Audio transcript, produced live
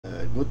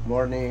Good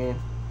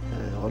morning,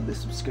 all the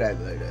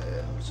subscribers,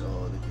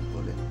 also the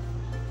people in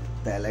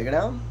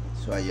Telegram.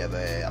 So I have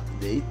an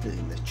update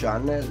in the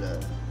channel.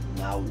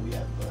 Now we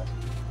have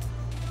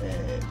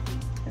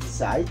a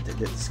site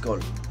that is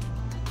called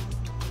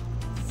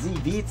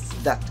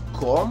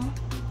zvits.com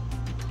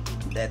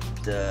that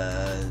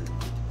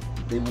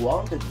they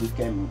wanted to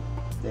become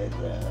their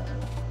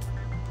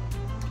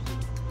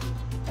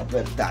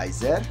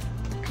advertiser.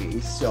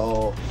 Okay,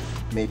 so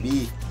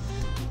maybe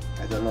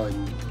I don't know,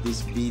 in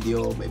this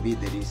video maybe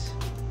there is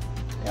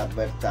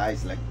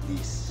advertised like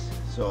this,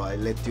 so I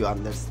let you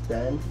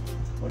understand.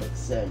 For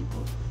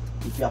example,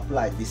 if you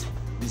apply this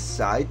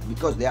site,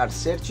 because they are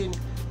searching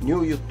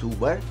new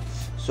YouTuber,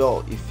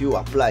 so if you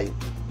apply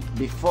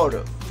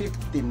before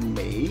 15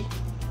 May,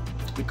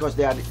 because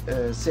they are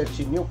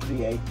searching new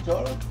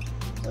creator,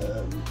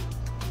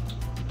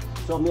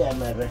 so me I'm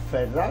a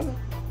referral.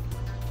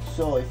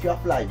 So if you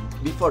apply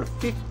before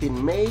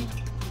 15 May,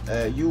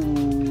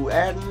 you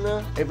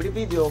earn every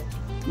video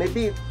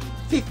maybe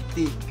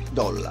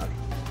 $50.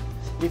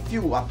 If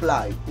you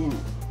apply in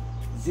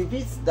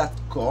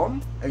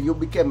zvits.com, you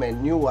become a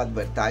new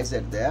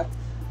advertiser there,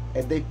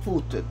 and they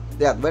put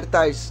the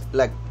advertise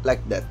like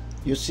that.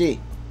 You see,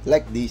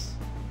 like this.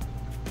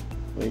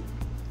 Wait,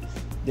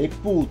 they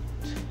put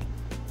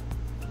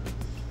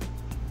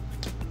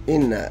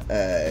in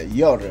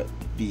your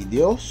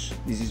videos.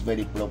 This is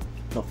very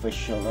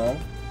professional,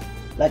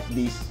 like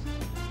this.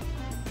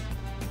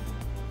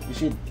 You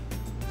see,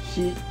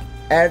 she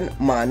earn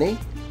money,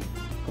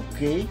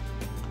 okay,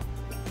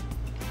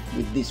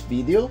 with this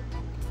video,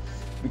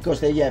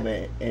 because they have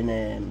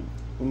an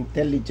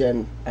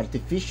intelligent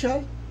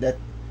artificial that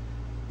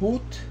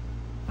put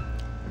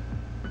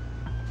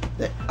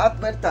the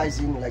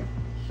advertising like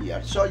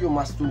here. So you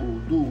must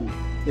do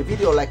the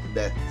video like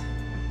that.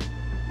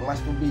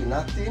 Must be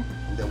nothing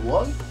in the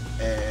wall,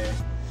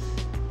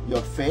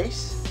 your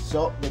face,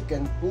 so they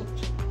can put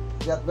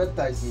the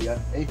advertise here.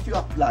 If you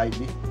apply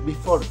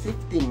before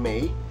 15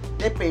 May,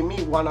 they pay me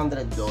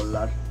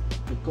 $100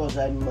 because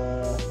I'm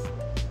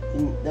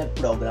in their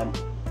program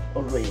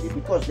already,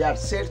 because they are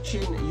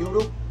searching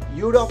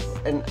Europe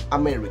and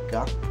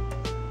America,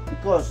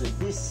 because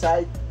this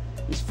site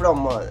is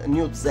from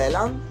New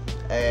Zealand,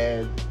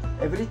 and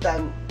every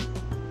time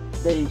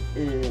they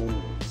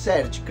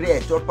search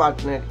creator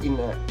partner in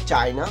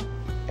China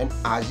and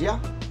Asia,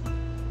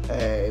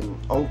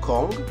 Hong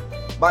Kong,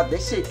 but they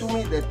say to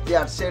me that they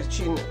are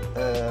searching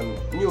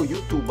new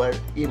YouTuber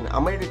in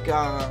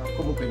America,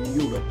 comunque in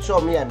Europe.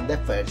 So me, I'm the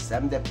first,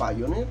 I'm the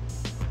pioneer.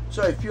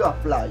 So if you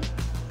apply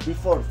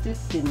before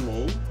 15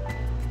 May,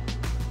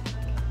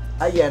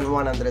 I earn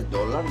 $100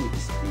 with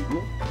this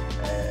video.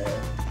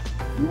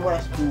 You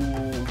must do,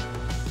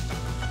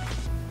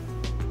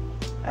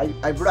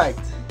 I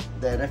write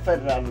the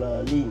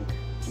referral link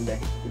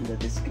in the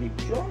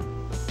description.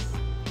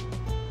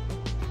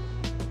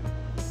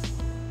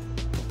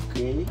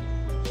 Okay.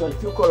 So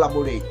if you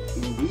collaborate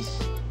in this,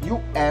 you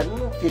earn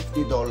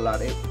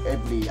 $50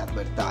 every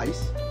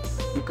advertise,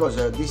 because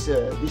this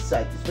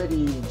site is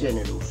very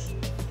generous.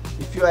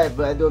 If you have,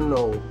 I don't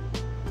know,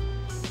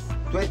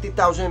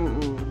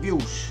 20,000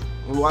 views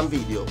in one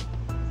video,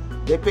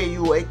 they pay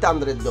you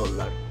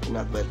 $800 in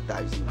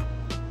advertising.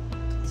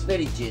 It's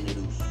very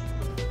generous,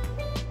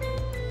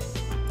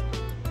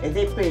 and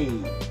they pay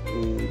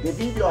the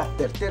video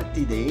after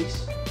 30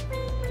 days.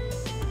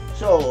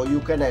 So you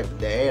can have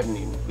the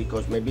earning,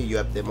 because maybe you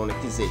have the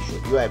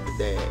monetization. You have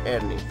the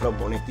earning from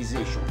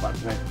monetization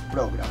partner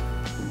program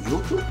in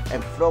YouTube,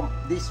 and from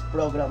this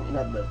program in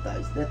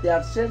advertise, that they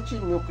are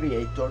searching new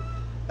creator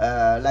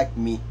like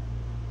me,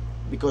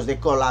 because they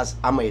call us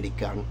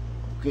American.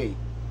 Okay,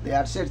 they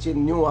are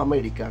searching new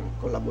American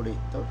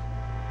collaborator.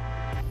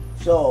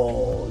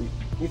 So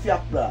if you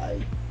apply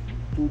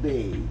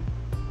today,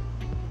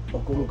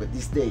 or comunque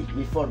this day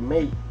before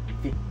May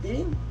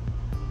 15,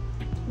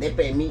 they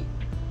pay me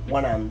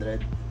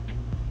 100.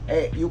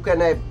 You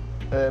can have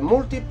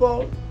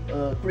multiple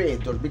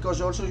creators,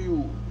 because also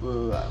you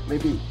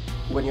maybe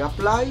when you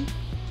apply,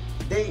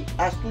 they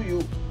ask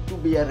you to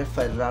be a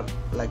referral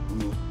like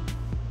me.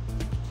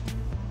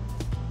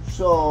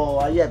 So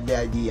I have the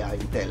idea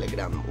in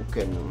Telegram who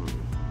can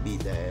be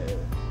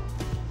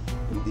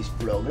in this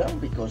program,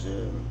 because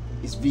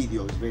his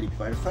video is very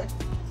perfect.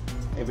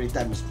 Every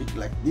time I speak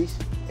like this,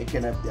 I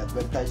can have the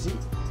advertising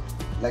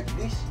like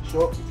this,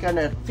 so you can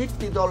earn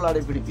 $50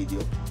 every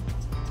video,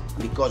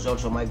 because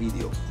also my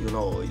video, you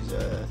know, is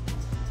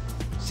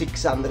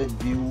 600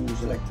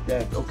 views like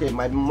that. Okay,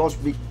 my most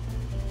big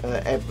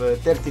have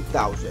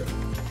 30,000,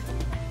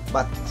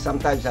 but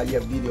sometimes I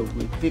have video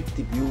with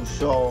 50 views,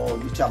 so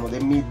diciamo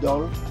the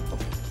middle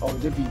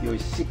of the video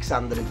is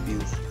 600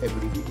 views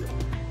every video.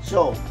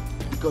 So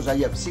because I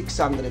have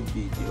 600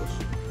 videos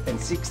and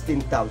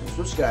 16,000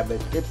 subscribers,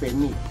 they pay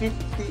me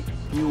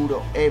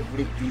 €50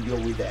 every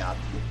video with the ad.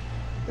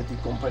 That you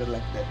compare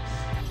like that.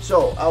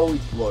 So how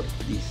it works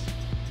this?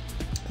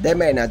 The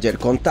manager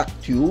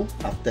contact you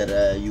after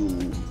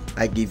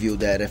I give you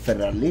the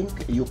referral link.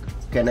 You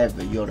can have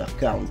your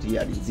account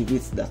here in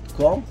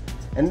zvits.com,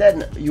 and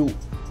then you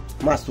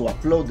must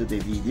upload the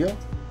video.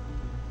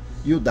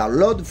 You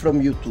download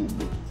from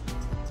YouTube,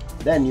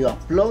 then you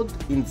upload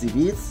in the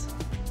vids,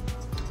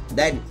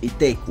 then it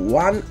takes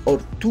 1 or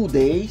 2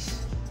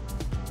 days.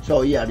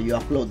 So here you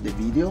upload the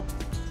video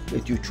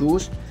that you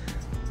choose,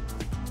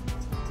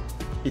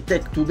 it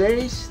takes 2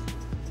 days,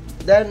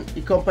 then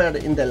you compare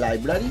in the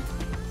library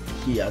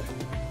here,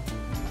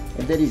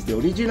 and there is the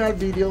original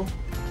video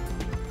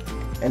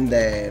and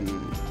then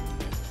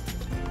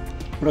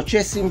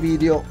processing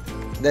video,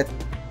 that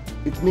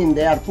it means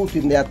they are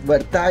putting the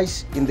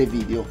advertise in the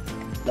video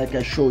like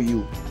I show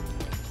you.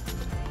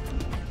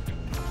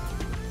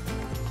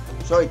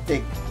 So it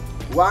takes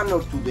 1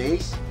 or 2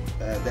 days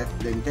that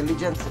the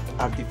intelligence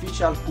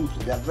artificial put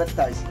the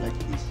advertise like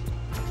this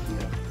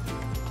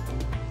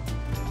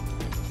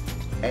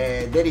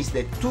here. There is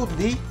the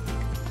 2D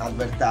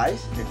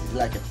advertise, that is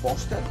like a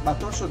poster,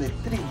 but also the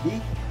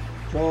 3D,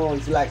 so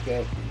it's like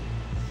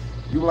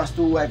you must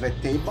have a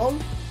table,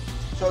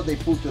 so they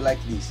put like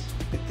this,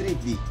 a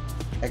 3D,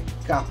 a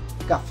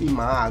coffee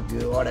mug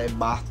or a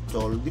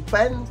bottle,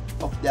 depend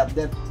of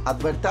the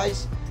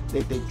advertise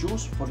that they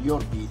choose for your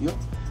video.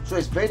 So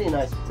it's very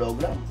nice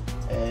program.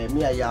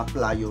 Me, I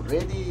apply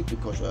already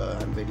because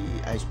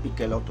I speak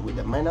a lot with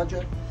the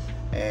manager.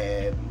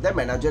 The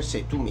manager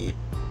said to me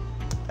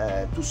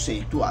to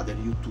say to other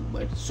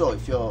YouTubers. So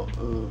if you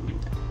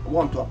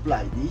want to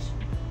apply this,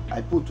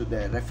 I put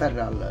the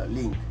referral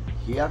link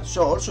here.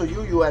 So also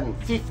you earn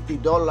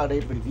 $50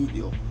 every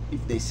video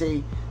if they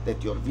say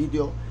that your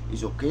video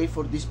is okay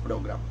for this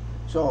program.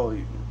 So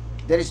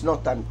there is no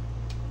time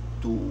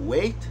to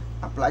wait.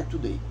 Apply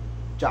today.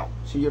 Ciao.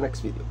 See you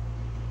next video.